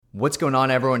What's going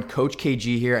on, everyone? Coach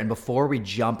KG here. And before we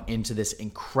jump into this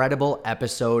incredible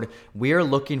episode, we are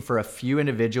looking for a few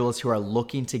individuals who are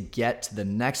looking to get to the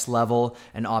next level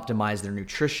and optimize their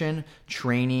nutrition,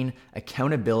 training,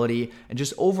 accountability, and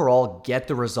just overall get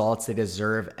the results they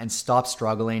deserve and stop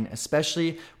struggling,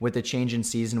 especially with the change in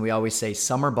season. We always say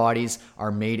summer bodies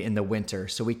are made in the winter.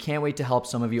 So we can't wait to help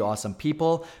some of you awesome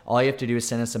people. All you have to do is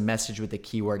send us a message with the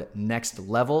keyword next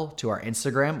level to our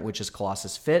Instagram, which is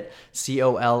Colossus Fit,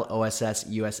 COLOSSUSFIT,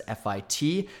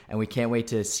 and we can't wait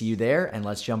to see you there, and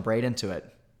let's jump right into it.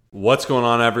 What's going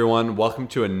on, everyone? Welcome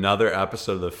to another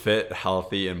episode of the Fit,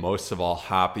 Healthy, and most of all,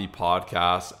 Happy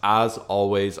podcast. As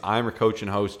always, I'm your coach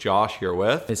and host, Josh, here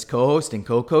with his co-host and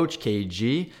co-coach,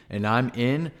 KG, and I'm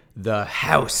in the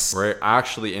house. We're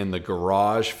actually in the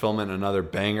garage filming another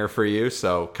banger for you.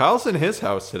 So Kyle's in his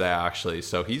house today, actually.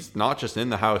 So he's not just in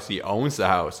the house, he owns the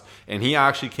house. And he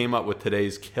actually came up with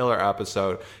today's killer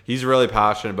episode. He's really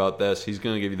passionate about this. He's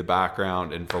going to give you the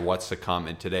background and for what's to come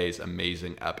in today's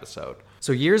amazing episode.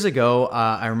 So years ago,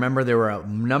 I remember there were a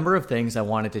number of things I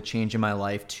wanted to change in my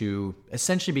life to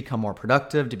essentially become more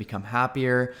productive, to become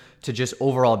happier, to just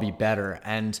overall be better.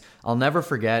 And I'll never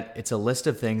forget, it's a list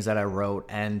of things that I wrote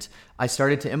and I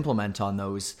started to implement on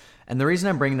those. And the reason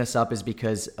I'm bringing this up is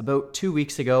because about 2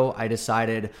 weeks ago, I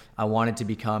decided I wanted to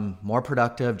become more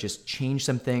productive, just change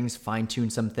some things, fine tune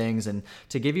some things. And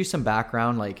to give you some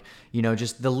background,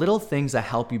 just the little things that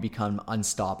help you become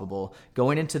unstoppable.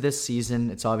 Going into this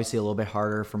season, it's obviously a little bit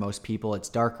harder for most people. It's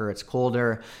darker, it's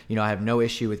colder. I have no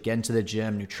issue with getting to the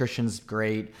gym. Nutrition's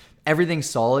great. Everything's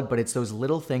solid, but it's those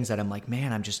little things that I'm like,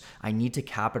 man, I need to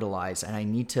capitalize and I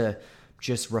need to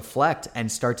just reflect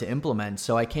and start to implement.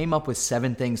 So I came up with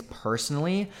 7 things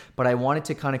personally, but I wanted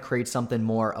to kind of create something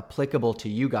more applicable to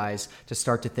you guys to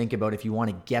start to think about if you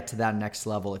want to get to that next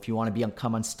level, if you want to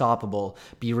become unstoppable,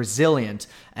 be resilient,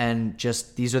 and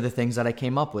just these are the things that I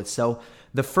came up with. So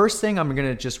the first thing, I'm going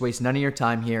to just waste none of your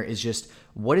time here, is just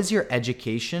what is your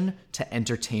education to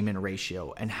entertainment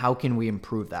ratio and how can we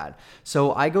improve that?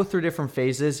 So I go through different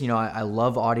phases. I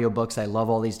love audiobooks. I love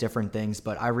all these different things,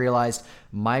 but I realized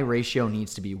my ratio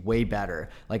needs to be way better.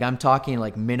 I'm talking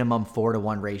minimum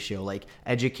 4-to-1 ratio,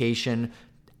 education,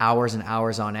 hours and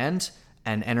hours on end,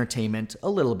 and entertainment a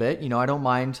little bit. I don't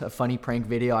mind a funny prank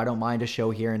video. I don't mind a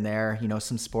show here and there,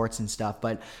 some sports and stuff.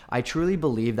 But I truly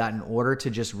believe that in order to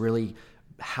just really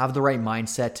have the right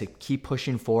mindset to keep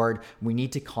pushing forward, we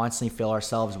need to constantly fill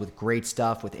ourselves with great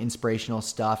stuff, with inspirational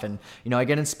stuff. And, I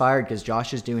get inspired because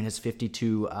Josh is doing his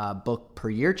 52 book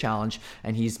per year challenge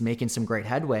and he's making some great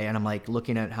headway. And I'm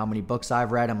looking at how many books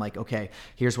I've read. I'm like, okay,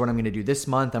 here's what I'm going to do this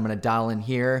month. I'm going to dial in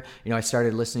here. I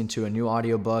started listening to a new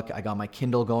audiobook. I got my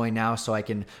Kindle going now so I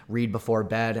can read before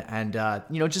bed and,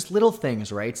 just little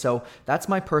things, right? So that's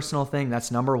my personal thing.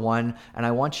 That's number one. And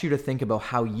I want you to think about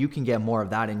how you can get more of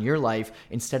that in your life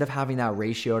instead of having that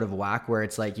ratio out of whack where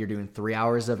it's you're doing 3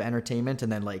 hours of entertainment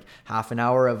and then half an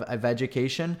hour of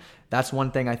education. That's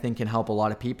one thing I think can help a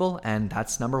lot of people, and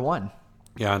that's number one.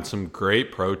 Yeah, and some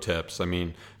great pro tips.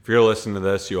 If you're listening to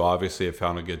this, you obviously have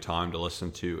found a good time to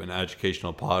listen to an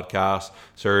educational podcast.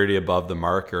 So you're already above the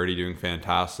mark, you're already doing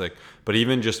fantastic. But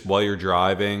even just while you're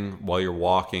driving, while you're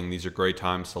walking, these are great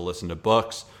times to listen to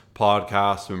books,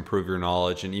 podcasts to improve your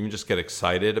knowledge and even just get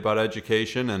excited about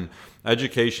education. And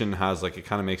education has it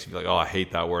kind of makes you feel oh, I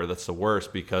hate that word. That's the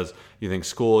worst, because you think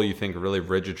school, you think really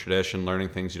rigid tradition, learning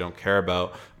things you don't care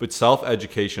about. But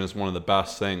self-education is one of the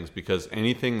best things, because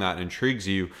anything that intrigues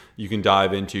you, you can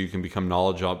dive into, you can become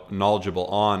knowledgeable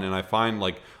on. And I find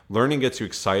learning gets you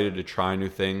excited to try new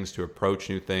things, to approach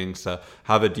new things, to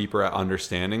have a deeper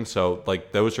understanding. So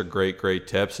those are great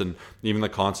tips. And even the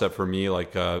concept for me,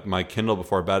 my Kindle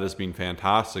before bed has been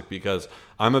fantastic, because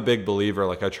I'm a big believer,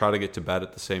 I try to get to bed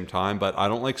at the same time, but I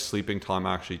don't like sleeping till I'm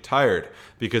actually tired,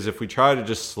 because if we try to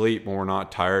just sleep when we're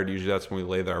not tired, usually that's when we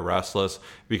lay there restless, it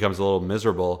becomes a little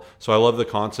miserable. So I love the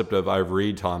concept of I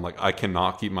read till I'm I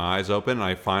cannot keep my eyes open, and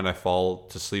I find I fall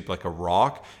to sleep like a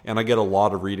rock, and I get a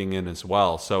lot of reading in as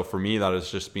well. So for me, that has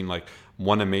just been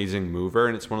one amazing mover.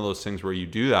 And it's one of those things where you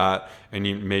do that and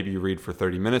maybe you read for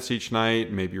 30 minutes each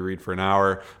night, maybe you read for an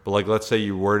hour, but let's say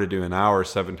you were to do an hour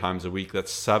 7 times a week,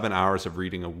 that's 7 hours of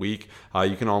reading a week.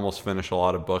 You can almost finish a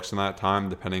lot of books in that time,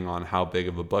 depending on how big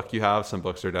of a book you have. Some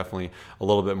books are definitely a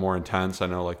little bit more intense. I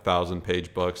know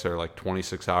 1,000-page books are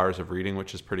 26 hours of reading,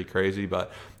 which is pretty crazy,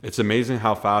 but it's amazing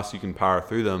how fast you can power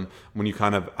through them when you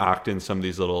kind of act in some of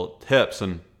these little tips.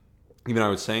 And even I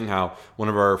was saying how one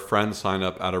of our friends signed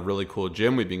up at a really cool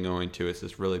gym we've been going to. It's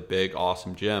this really big,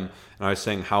 awesome gym. And I was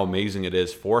saying how amazing it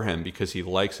is for him because he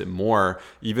likes it more.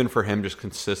 Even for him just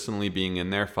consistently being in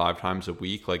there 5 times a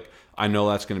week, like I know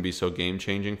that's going to be so game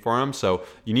changing for them. So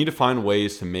you need to find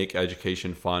ways to make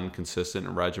education fun, consistent,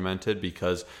 and regimented,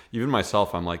 because even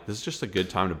myself, I'm like, this is just a good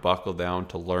time to buckle down,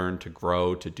 to learn, to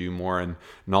grow, to do more. And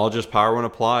knowledge is power when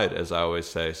applied, as I always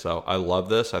say. So I love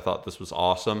this. I thought this was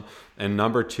awesome. And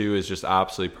number 2 is just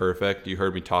absolutely perfect. You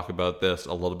heard me talk about this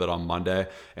a little bit on Monday,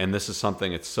 and this is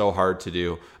something it's so hard to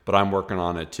do, but I'm working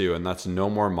on it too. And that's no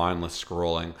more mindless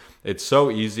scrolling. It's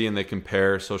so easy, and they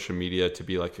compare social media to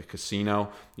be like a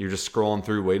casino. You're just scrolling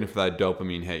through, waiting for that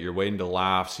dopamine hit. You're waiting to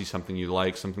laugh, see something you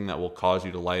like, something that will cause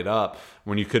you to light up,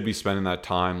 when you could be spending that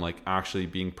time like actually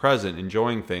being present,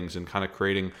 enjoying things, and kind of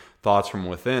creating thoughts from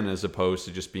within, as opposed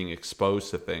to just being exposed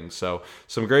to things. So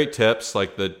some great tips,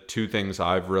 like the 2 things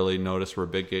I've really noticed were a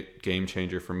big game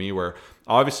changer for me, were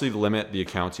obviously limit the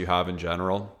accounts you have in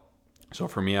general. So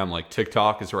for me, I'm like,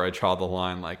 TikTok is where I draw the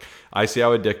line. Like, I see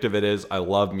how addictive it is. I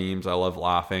love memes. I love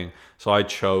laughing. So I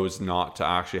chose not to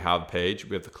actually have a page.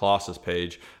 We have the Colossus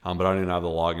page, but I don't even have the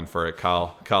login for it.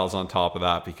 Kyle's on top of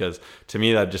that, because to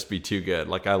me, that'd just be too good.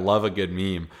 Like, I love a good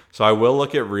meme. So I will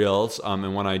look at Reels.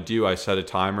 And when I do, I set a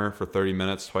timer for 30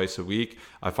 minutes twice a week.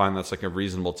 I find that's like a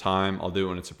reasonable time. I'll do it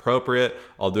when it's appropriate.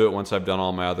 I'll do it once I've done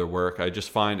all my other work. I just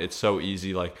find it's so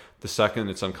easy. Like, the second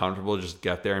it's uncomfortable, just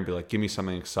get there and be like, give me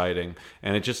something exciting.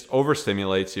 And it just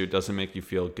overstimulates you. It doesn't make you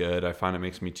feel good. I find it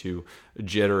makes me too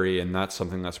jittery, and that's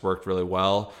something that's worked really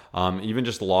well. Even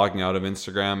just logging out of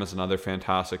Instagram is another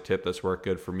fantastic tip that's worked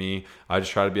good for me. I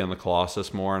just try to be on the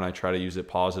Colossus more, and I try to use it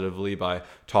positively by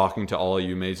talking to all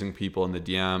you amazing people in the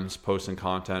DMs, posting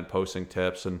content, posting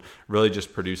tips, and really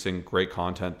just producing great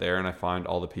content there. And I find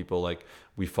all the people like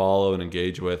we follow and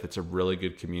engage with, it's a really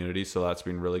good community. So that's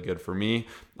been really good for me.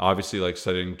 Obviously, like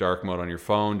setting dark mode on your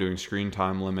phone, doing screen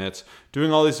time limits,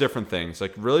 doing all these different things,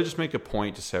 like really just make a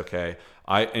point to say, okay,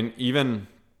 and even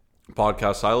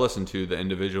podcasts I listen to, the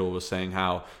individual was saying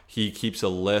how he keeps a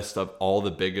list of all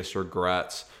the biggest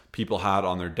regrets people had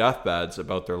on their deathbeds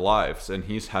about their lives. And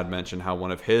he's had mentioned how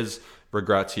one of his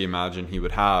regrets he imagined he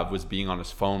would have was being on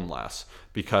his phone less,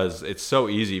 because it's so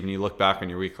easy when you look back on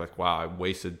your week, like, wow, I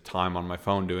wasted time on my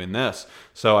phone doing this.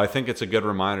 So I think it's a good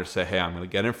reminder to say, hey, I'm going to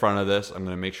get in front of this. I'm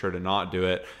going to make sure to not do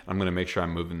it. I'm going to make sure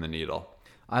I'm moving the needle.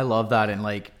 I love that. And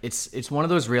like, it's one of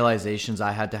those realizations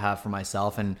I had to have for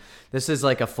myself. And this is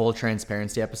like a full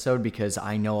transparency episode, because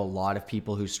I know a lot of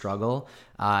people who struggle.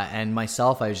 And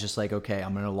myself, I was just like, okay,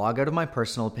 I'm going to log out of my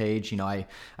personal page. You know, I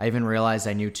even realized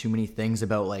I knew too many things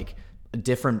about like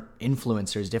different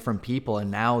influencers, different people. And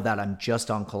now that I'm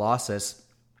just on Colossus,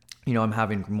 you know, I'm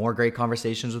having more great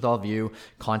conversations with all of you.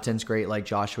 Content's great, like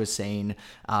Josh was saying.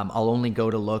 I'll only go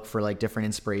to look for like different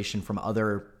inspiration from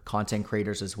other content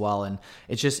creators as well. And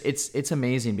it's just, it's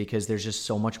amazing, because there's just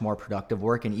so much more productive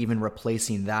work. And even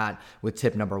replacing that with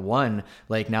tip number 1,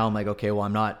 like now I'm like, okay, well,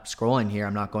 I'm not scrolling here.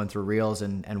 I'm not going through Reels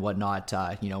and whatnot,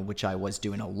 you know, which I was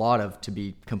doing a lot of, to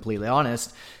be completely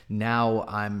honest. Now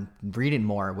I'm reading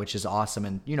more, which is awesome.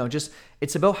 And, you know, just,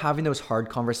 it's about having those hard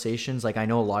conversations. Like, I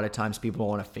know a lot of times people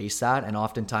don't want to face that. And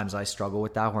oftentimes I struggle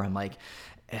with that, where I'm like,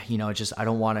 you know, just, I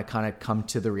don't want to kind of come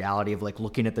to the reality of like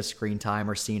looking at the screen time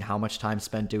or seeing how much time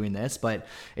spent doing this. But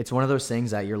it's one of those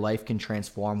things that your life can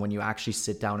transform when you actually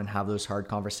sit down and have those hard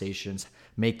conversations,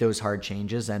 make those hard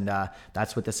changes. And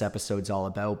that's what this episode's all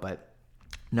about. But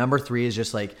number 3 is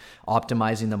just like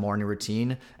optimizing the morning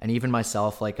routine. And even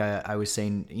myself, like I was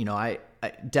saying, you know, I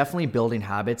definitely building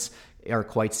habits are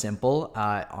quite simple,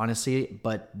 honestly,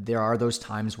 but there are those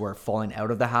times where falling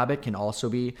out of the habit can also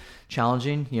be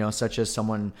challenging, you know, such as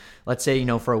someone, let's say, you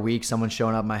know, for a week, someone's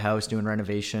showing up at my house doing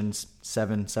renovations,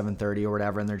 7:30 or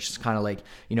whatever, and they're just kind of like,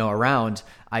 you know, around.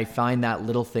 I find that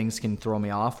little things can throw me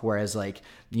off, whereas like,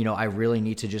 you know, I really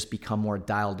need to just become more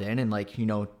dialed in, and like, you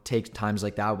know, take times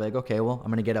like that. I'll be like, okay, well,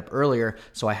 I'm going to get up earlier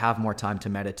so I have more time to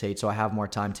meditate, so I have more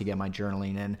time to get my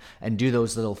journaling in and do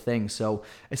those little things. So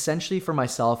essentially for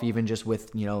myself, even just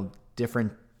with, you know,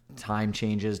 different time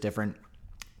changes, different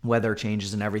weather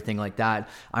changes and everything like that,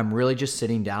 I'm really just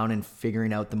sitting down and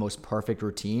figuring out the most perfect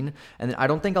routine. And I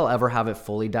don't think I'll ever have it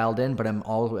fully dialed in, but I'm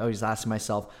always asking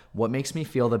myself, what makes me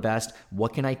feel the best?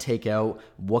 What can I take out?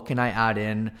 What can I add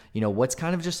in? You know, what's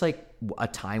kind of just like a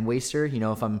time waster? You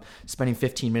know, if I'm spending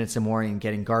 15 minutes in the morning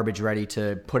getting garbage ready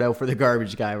to put out for the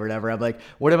garbage guy or whatever, I'm like,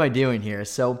 what am I doing here?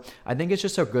 So I think it's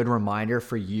just a good reminder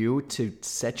for you to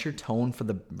set your tone for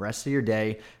the rest of your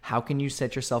day. How can you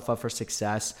set yourself up for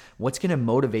success? What's going to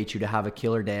motivate you to have a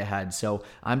killer day ahead? So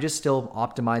I'm just still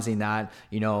optimizing that,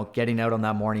 you know, getting out on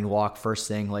that morning walk first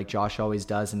thing like Josh always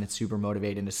does, and it's super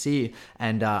motivating to see.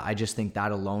 And I just think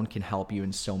that alone can help you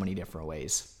in so many different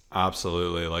ways.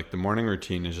 Absolutely. Like, the morning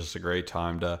routine is just a great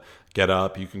time to get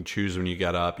up. You can choose when you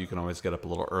get up. You can always get up a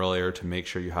little earlier to make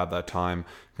sure you have that time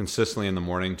consistently in the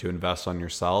morning to invest on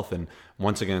yourself. And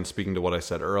once again, speaking to what I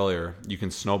said earlier, you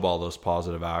can snowball those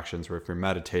positive actions where if you're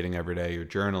meditating every day, you're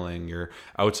journaling, you're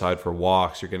outside for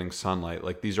walks, you're getting sunlight.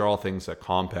 Like these are all things that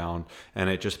compound, and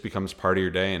it just becomes part of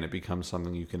your day, and it becomes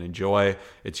something you can enjoy.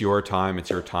 It's your time. It's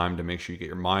your time to make sure you get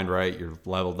your mind right. You're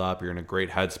leveled up. You're in a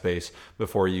great headspace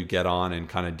before you get on and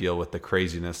kind of deal with the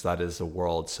craziness that is the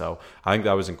world. So I think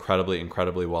that was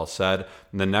incredibly well said.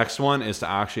 And the next one is to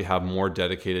actually have more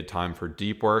dedicated time for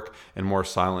deep work and more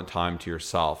silent time to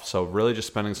yourself. So really just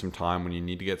spending some time when you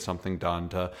need to get something done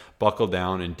to buckle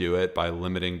down and do it by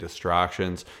limiting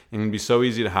distractions. It can be so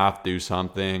easy to have to do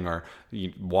something, or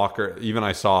you walk, or even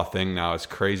I saw a thing now, it's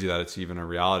crazy that it's even a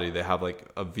reality. They have like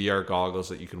a VR goggles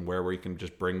that you can wear where you can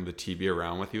just bring the TV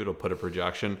around with you. It'll put a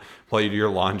projection while you do your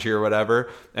laundry or whatever.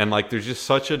 And like there's just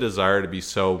such a desire to be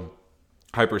so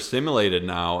hyperstimulated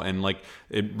now, and like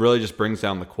it really just brings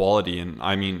down the quality. And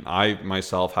I mean, I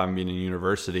myself, having been in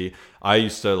university, I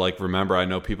used to like remember, I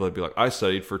know people would be like, I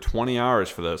studied for 20 hours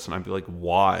for this, and I'd be like,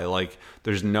 why? Like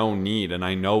there's no need. And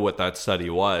I know what that study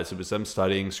was. It was them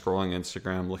studying, scrolling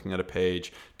Instagram, looking at a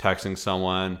page, texting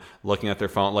someone, looking at their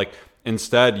phone. Like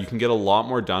instead you can get a lot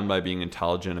more done by being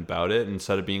intelligent about it.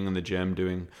 Instead of being in the gym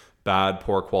doing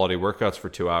poor quality workouts for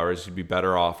 2 hours, you'd be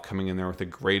better off coming in there with a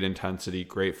great intensity,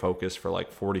 great focus for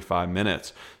like 45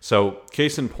 minutes. So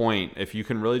case in point, if you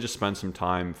can really just spend some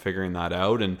time figuring that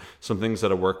out, and some things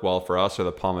that have worked well for us are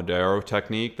the Pomodoro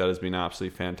technique. That has been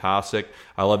absolutely fantastic.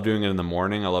 I love doing it in the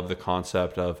morning. I love the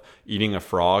concept of eating a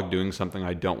frog, doing something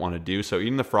I don't want to do. So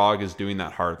eating the frog is doing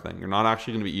that hard thing. You're not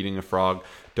actually going to be eating a frog,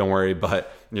 don't worry,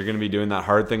 but you're going to be doing that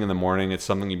hard thing in the morning. It's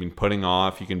something you've been putting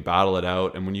off. You can battle it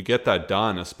out. And when you get that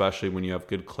done, especially when you have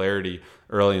good clarity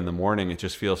early in the morning, it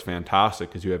just feels fantastic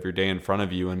because you have your day in front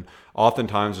of you. And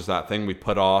oftentimes there's that thing we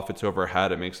put off. It's over our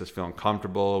head. It makes us feel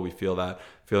uncomfortable. We feel that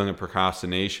feeling of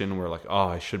procrastination. We're like, oh,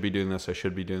 I should be doing this. I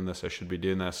should be doing this. I should be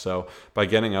doing this. So by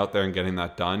getting out there and getting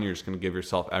that done, you're just going to give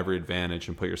yourself every advantage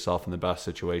and put yourself in the best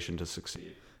situation to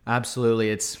succeed.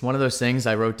 Absolutely. It's one of those things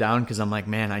I wrote down because I'm like,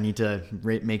 man, I need to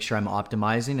make sure I'm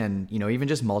optimizing. And, you know, even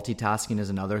just multitasking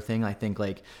is another thing. I think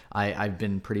like I've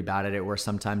been pretty bad at it, where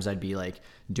sometimes I'd be like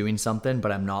doing something,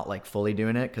 but I'm not like fully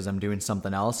doing it because I'm doing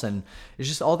something else. And it's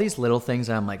just all these little things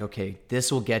that I'm like, okay,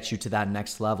 this will get you to that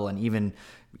next level. And even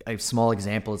I have small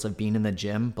examples of being in the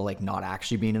gym, but like not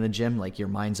actually being in the gym. Like your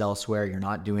mind's elsewhere. You're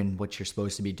not doing what you're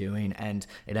supposed to be doing. And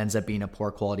it ends up being a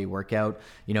poor quality workout.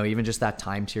 You know, even just that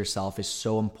time to yourself is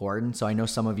so important. So I know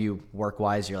some of you work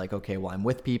wise, you're like, okay, well, I'm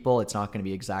with people. It's not going to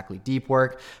be exactly deep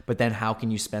work, but then how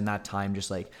can you spend that time just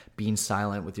like being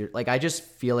silent with your, like, I just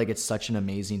feel like it's such an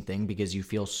amazing thing because you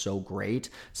feel so great,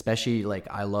 especially like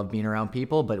I love being around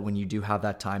people, but when you do have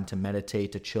that time to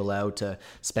meditate, to chill out, to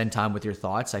spend time with your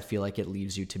thoughts, I feel like it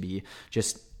leaves you to be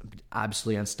just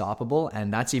absolutely unstoppable.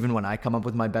 And that's even when I come up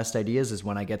with my best ideas, is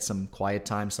when I get some quiet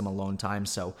time, some alone time.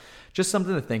 So just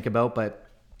something to think about. But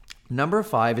number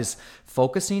 5 is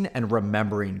focusing and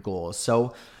remembering goals.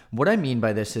 So what I mean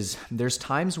by this is there's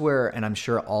times where, and I'm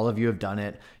sure all of you have done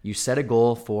it, you set a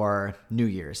goal for New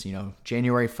Year's, you know,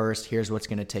 January 1st, here's what's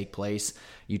going to take place.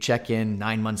 You check in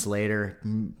 9 months later,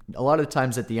 a lot of the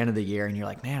times at the end of the year, and you're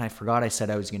like, man, I forgot I said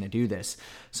I was going to do this.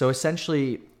 So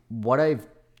essentially what I've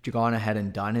gone ahead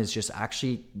and done is just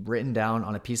actually written down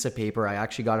on a piece of paper. I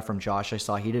actually got it from Josh. I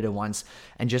saw he did it once.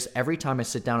 And just every time I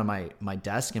sit down at my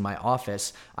desk in my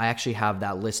office, I actually have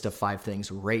that list of 5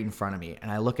 things right in front of me. And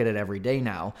I look at it every day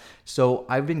now. So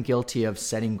I've been guilty of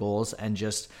setting goals and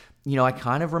just, you know, I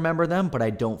kind of remember them, but I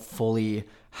don't fully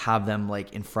have them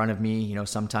like in front of me. You know,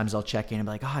 sometimes I'll check in and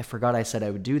be like, oh, I forgot I said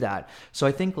I would do that. So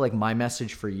I think like my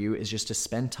message for you is just to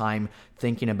spend time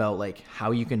thinking about like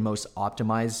how you can most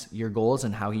optimize your goals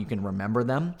and how you can remember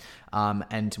them.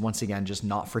 And once again, just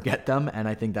not forget them. And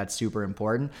I think that's super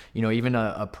important. You know, even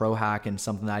a pro hack and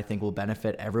something that I think will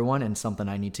benefit everyone and something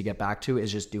I need to get back to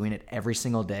is just doing it every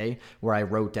single day, where I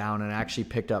wrote down, and I actually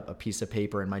picked up a piece of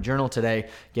paper in my journal today,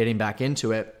 getting back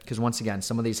into it. Because once again,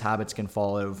 some of these habits can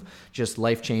fall of just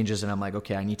life changes, and I'm like,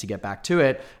 okay, I need to get back to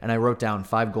it. And I wrote down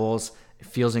 5 goals. It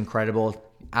feels incredible.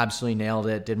 Absolutely nailed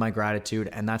it. Did my gratitude.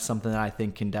 And that's something that I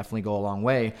think can definitely go a long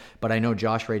way. But I know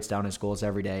Josh writes down his goals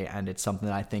every day, and it's something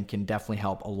that I think can definitely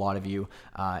help a lot of you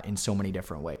in so many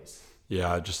different ways.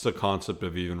 Yeah, just the concept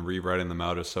of even rewriting them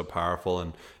out is so powerful.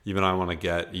 And even I want to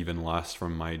get even less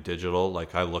from my digital.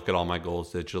 Like I look at all my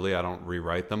goals digitally. I don't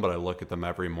rewrite them, but I look at them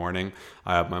every morning.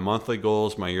 I have my monthly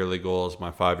goals, my yearly goals, my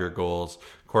 5-year goals,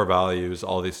 core values,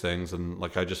 all these things. And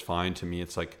like I just find, to me,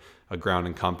 it's like a ground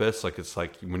and compass. Like it's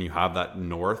like when you have that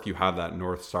north, you have that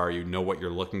North Star, you know what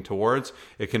you're looking towards.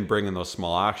 It can bring in those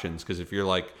small actions. Because if you're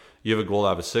like, you have a goal to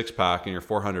have a 6-pack and you're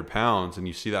 400 pounds and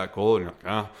you see that goal and you're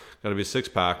like, gotta be a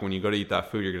 6-pack. When you go to eat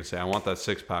that food, you're gonna say, I want that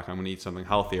 6-pack. I'm gonna eat something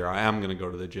healthier. I am gonna go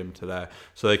to the gym today.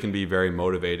 So they can be very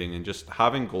motivating, and just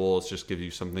having goals just gives you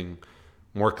something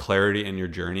more clarity in your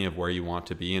journey of where you want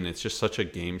to be. And it's just such a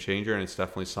game changer, and it's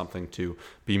definitely something to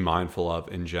be mindful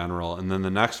of in general. And then the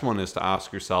next one is to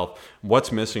ask yourself,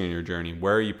 what's missing in your journey?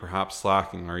 Where are you perhaps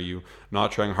slacking? Are you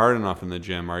not trying hard enough in the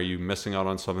gym? Are you missing out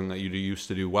on something that you used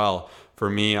to do well? For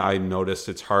me, I noticed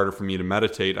it's harder for me to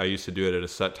meditate. I used to do it at a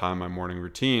set time, my morning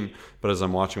routine, but as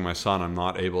I'm watching my son, I'm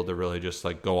not able to really just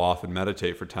like go off and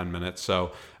meditate for 10 minutes.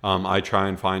 So I try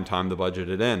and find time to budget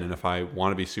it in. And if I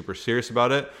want to be super serious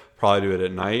about it, probably do it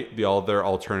at night. The other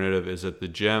alternative is at the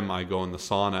gym. I go in the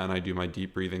sauna and I do my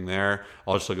deep breathing there.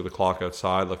 I'll just look at the clock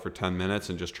outside, look for 10 minutes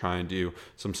and just try and do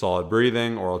some solid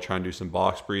breathing, or I'll try and do some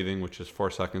box breathing, which is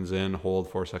 4 seconds in, hold,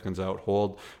 4 seconds out,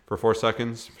 hold for 4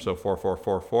 seconds. So 4, 4,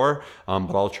 4, 4.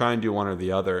 But I'll try and do one or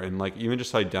the other. And like even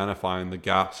just identifying the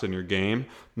gaps in your game,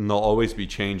 and they'll always be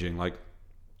changing. Like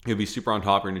you'll be super on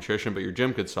top of your nutrition, but your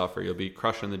gym could suffer. You'll be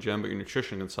crushing the gym, but your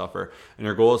nutrition can suffer. And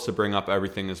your goal is to bring up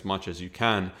everything as much as you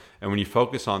can. And when you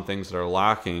focus on things that are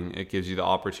lacking, it gives you the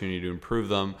opportunity to improve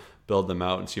them, build them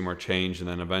out, and see more change. And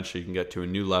then eventually you can get to a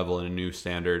new level and a new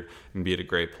standard and be at a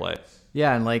great place.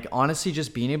 Yeah, and like honestly,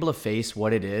 just being able to face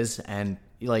what it is and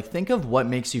like think of what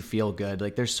makes you feel good.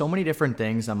 Like there's so many different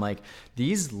things. I'm like,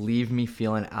 these leave me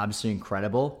feeling absolutely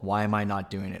incredible. Why am I not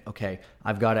doing it? Okay,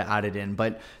 I've got to add it in.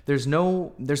 But there's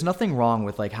nothing wrong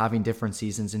with like having different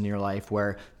seasons in your life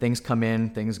where things come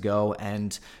in, things go,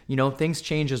 and you know, things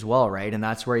change as well, right? And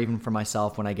that's where even for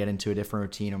myself, when I get into a different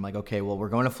routine, I'm like, okay, well, we're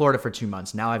going to Florida for 2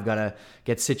 months. Now I've got to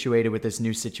get situated with this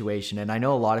new situation. And I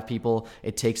know a lot of people,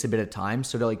 it takes a bit of time.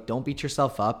 So to like, don't beat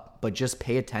yourself up, but just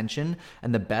pay attention,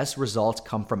 and the best results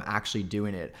come from actually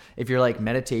doing it. If you're like,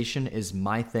 meditation is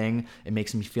my thing, it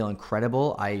makes me feel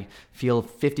incredible, I feel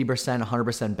 50%,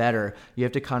 100% better, you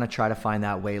have to kind of try to find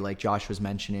that way like Josh was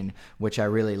mentioning, which I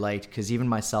really liked, because even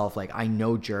myself, like I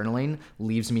know journaling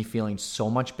leaves me feeling so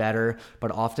much better, but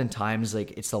oftentimes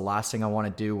like it's the last thing I want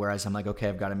to do, whereas I'm like, okay,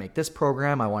 I've got to make this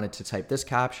program, I wanted to type this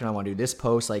caption, I want to do this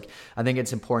post, like I think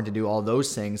it's important to do all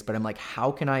those things, but I'm like,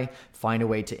 how can I find a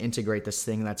way to integrate this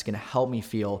thing that's going to help me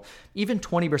feel even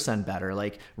 20% better,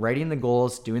 like writing the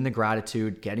goals, doing the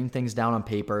gratitude, getting things down on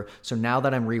paper. So now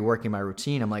that I'm reworking my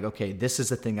routine, I'm like, okay, this is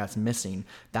the thing that's missing.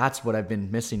 That's what I've been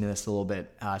missing in this a little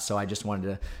bit. So I just wanted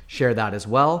to share that as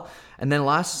well. And then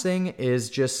last thing is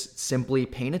just simply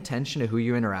paying attention to who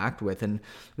you interact with. And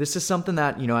this is something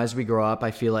that, you know, as we grow up,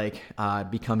 I feel like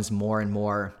becomes more and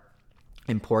more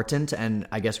important, and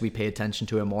I guess we pay attention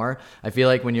to it more. I feel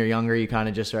like when you're younger, you kind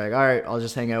of just are like, all right, I'll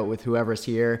just hang out with whoever's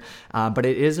here. But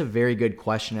it is a very good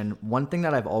question. And one thing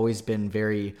that I've always been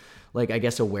very, like, I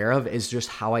guess aware of is just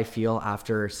how I feel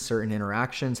after certain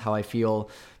interactions, how I feel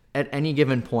at any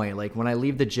given point. Like when I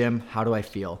leave the gym, how do I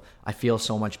feel? I feel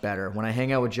so much better. When I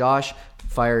hang out with Josh,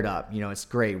 fired up. You know, it's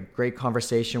great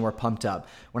conversation. We're pumped up.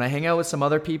 When I hang out with some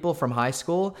other people from high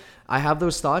school, I have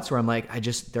those thoughts where I'm like,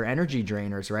 they're energy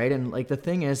drainers, right? And like the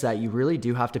thing is that you really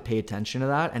do have to pay attention to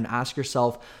that and ask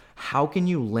yourself, how can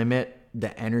you limit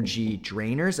the energy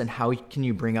drainers and how can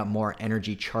you bring up more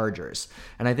energy chargers?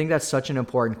 And I think that's such an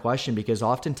important question, because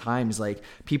oftentimes like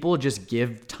people just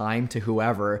give time to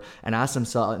whoever and ask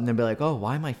themselves, and they'll be like, oh,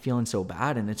 why am I feeling so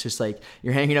bad? And it's just like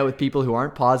you're hanging out with people who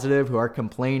aren't positive, who are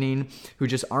complaining, who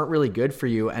just aren't really good for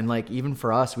you. And like even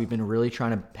for us, we've been really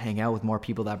trying to hang out with more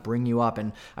people that bring you up.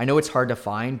 And I know it's hard to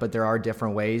find, but there are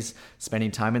different ways.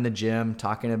 Spending time in the gym,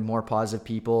 talking to more positive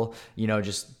people, you know,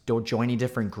 just joining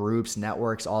different groups,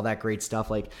 networks, all that great stuff.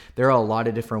 Like there are a lot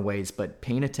of different ways, but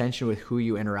paying attention with who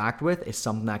you interact with is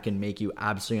something that can make you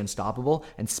absolutely unstoppable,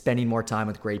 and spending more time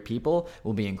with great people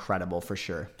will be incredible for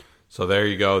sure. So there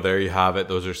you go. There you have it.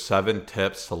 Those are 7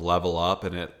 tips to level up,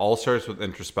 and it all starts with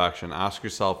introspection. Ask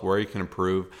yourself where you can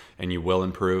improve, and you will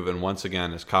improve. And once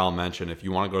again, as Kyle mentioned, if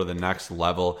you want to go to the next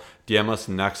level, DM us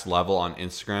next level on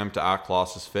Instagram to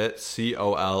 @ColossusFit,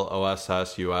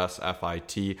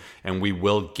 COLOSSUSFIT, and we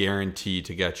will guarantee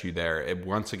to get you there.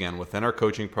 Once again, within our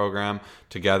coaching program,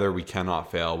 together we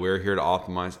cannot fail. We're here to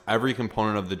optimize every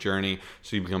component of the journey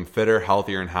so you become fitter,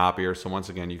 healthier, and happier. So once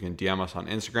again, you can DM us on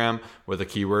Instagram with a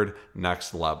keyword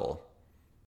next level.